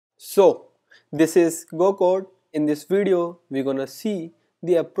So, this is GoCode. In this video, we're gonna see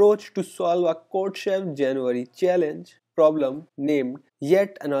the approach to solve a codechef January challenge problem named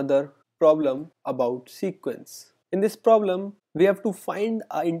Yet Another Problem About Sequence. In this problem, we have to find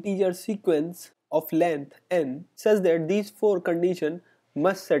an integer sequence of length n such that these four conditions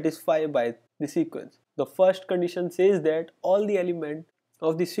must satisfy by the sequence. The first condition says that all the elements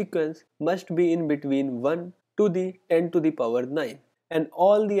of the sequence must be in between 1 to the 10 to the power 9 and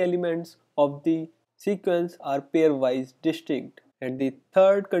all the elements of the sequence are pairwise distinct. And the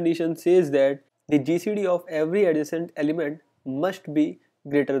third condition says that the GCD of every adjacent element must be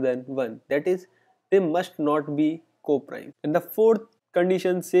greater than 1, that is, they must not be co-prime. And the fourth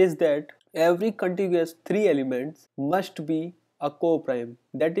condition says that every contiguous 3 elements must be a co-prime,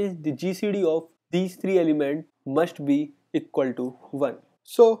 that is, the GCD of these 3 elements must be equal to 1.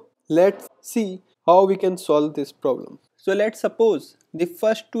 So let's see how we can solve this problem. So let's suppose the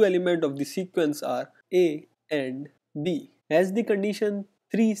first two elements of the sequence are A and B. As the condition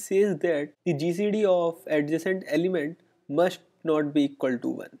 3 says that the GCD of adjacent element must not be equal to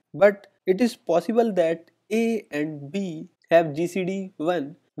 1. But it is possible that A and B have GCD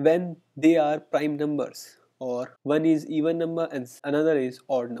 1 when they are prime numbers, or one is even number and another is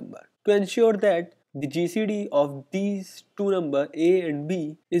odd number. To ensure that the GCD of these two numbers A and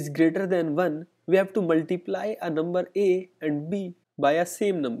B is greater than 1, we have to multiply a number A and B by a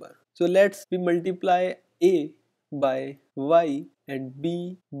same number. So let's multiply A by Y and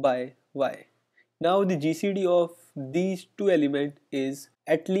B by Y. Now the GCD of these two elements is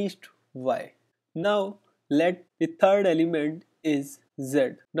at least Y. Now let the third element is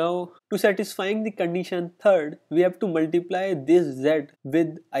Z. Now to satisfying the condition third, we have to multiply this Z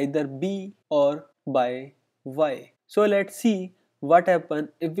with either B or by Y. So let's see what happens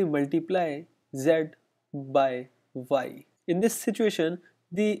if we multiply Z by Y. In this situation,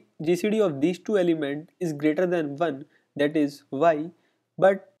 the GCD of these two elements is greater than 1, that is Y,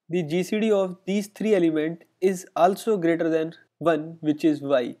 but the GCD of these three elements is also greater than 1, which is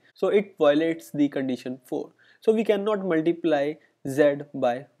Y. So it violates the condition 4. So we cannot multiply Z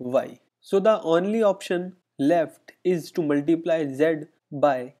by Y. So the only option left is to multiply Z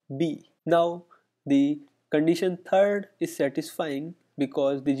by B. Now the condition third is satisfying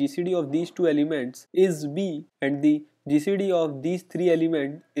because the GCD of these two elements is B and the GCD of these three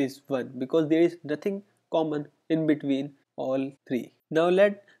elements is 1 because there is nothing common in between all three. Now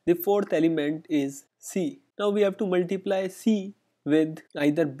let the fourth element is C. Now we have to multiply C with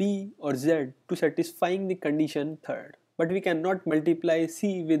either B or Z to satisfying the condition third. But we cannot multiply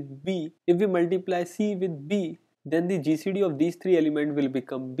C with B. If we multiply C with B, then the GCD of these three elements will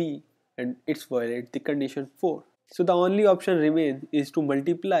become B and it's violate the condition 4. So the only option remains is to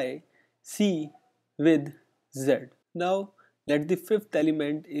multiply C with Z. Now let the fifth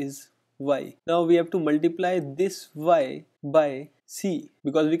element is Y. Now we have to multiply this Y by C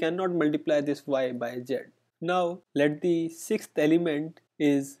because we cannot multiply this Y by Z. Now let the sixth element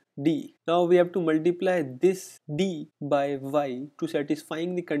is D. Now we have to multiply this D by Y to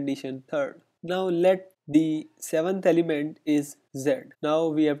satisfying the condition third. Now let the seventh element is Z. Now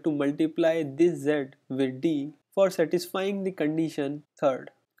we have to multiply this Z with D for satisfying the condition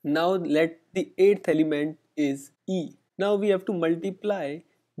third. Now let the eighth element is E. Now we have to multiply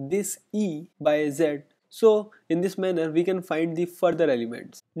this E by Z. So in this manner we can find the further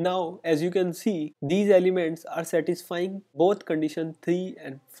elements. Now as you can see, these elements are satisfying both condition 3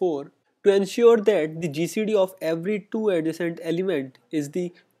 and 4. To ensure that the GCD of every two adjacent element is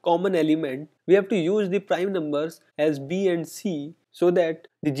the common element, we have to use the prime numbers as B and C so that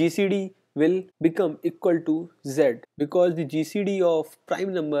the GCD will become equal to Z because the GCD of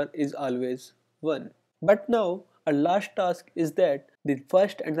prime number is always 1. But now our last task is that the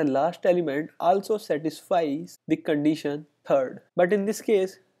first and the last element also satisfies the condition third. But in this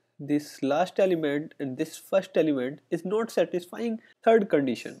case, this last element and this first element is not satisfying third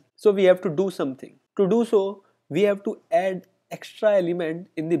condition. So we have to do something. To do so, we have to add extra element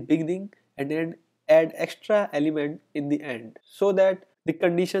in the beginning and then add extra element in the end so that the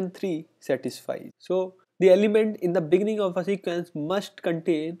condition 3 satisfies. So the element in the beginning of a sequence must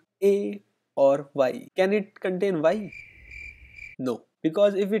contain A or Y. Can it contain Y? No,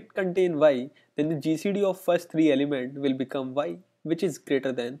 because if it contain Y, then the GCD of first three elements will become Y, which is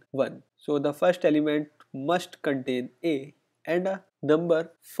greater than 1. So the first element must contain A and a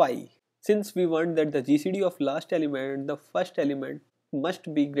number 5. Since we want that the GCD of last element and the first element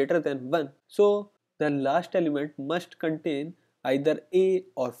must be greater than 1, so the last element must contain either A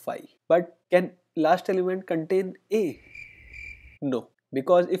or 5. But can last element contain A? No,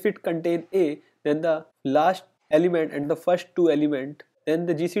 because if it contain A, then the last element and the first two elements then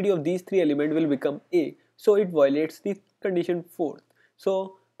the GCD of these three elements will become A, so it violates the condition 4th.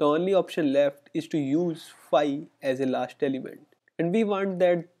 So the only option left is to use 5 as a last element, and we want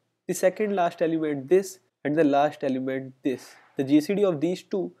that the second last element this and the last element this. The GCD of these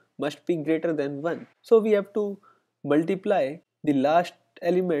two must be greater than 1. So we have to multiply the last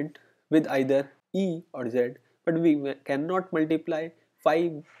element with either E or Z, but we cannot multiply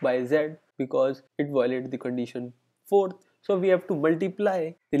 5 by Z because it violates the condition 4th. So we have to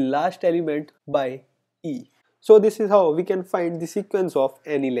multiply the last element by E. So this is how we can find the sequence of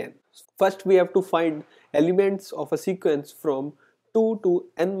any length. First we have to find elements of a sequence from 2 to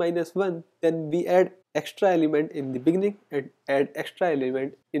n minus 1, then we add extra element in the beginning and add extra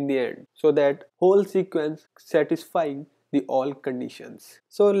element in the end, so that whole sequence satisfying the all conditions.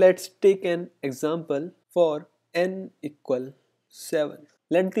 So let's take an example for n equal 7.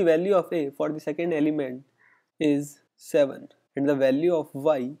 Let the value of a for the second element is 7 and the value of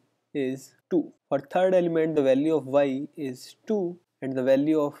y is 2. For third element the value of y is 2 and the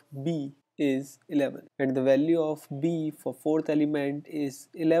value of b is 11, and the value of b for fourth element is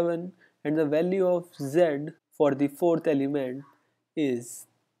 11, and the value of z for the fourth element is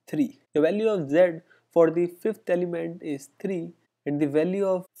 3. The value of z for the fifth element is 3, and the value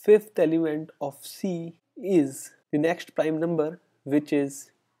of fifth element of c is the next prime number, which is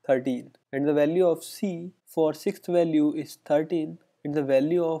 13, and the value of c for sixth value is 13, and the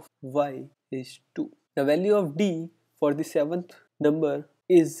value of y is 2. The value of d for the seventh number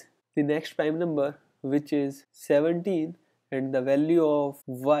is the next prime number, which is 17, and the value of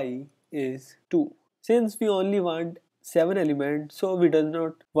y is 2. Since we only want 7 elements, so we do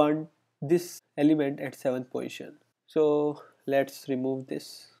not want this element at 7th position. So let's remove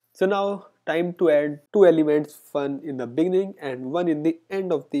this. So now time to add 2 elements, one in the beginning and one in the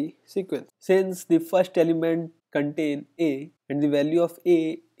end of the sequence. Since the first element contain a and the value of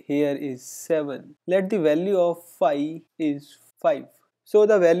a here is 7, let the value of phi is 5. So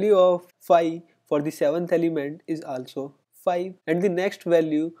the value of phi for the 7th element is also 5, and the next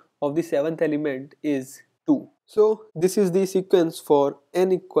value of the 7th element is 2. So this is the sequence for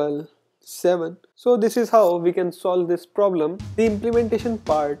n equal 7. So this is how we can solve this problem. The implementation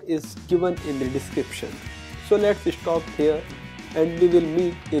part is given in the description. So let's stop here and we will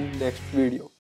meet in next video.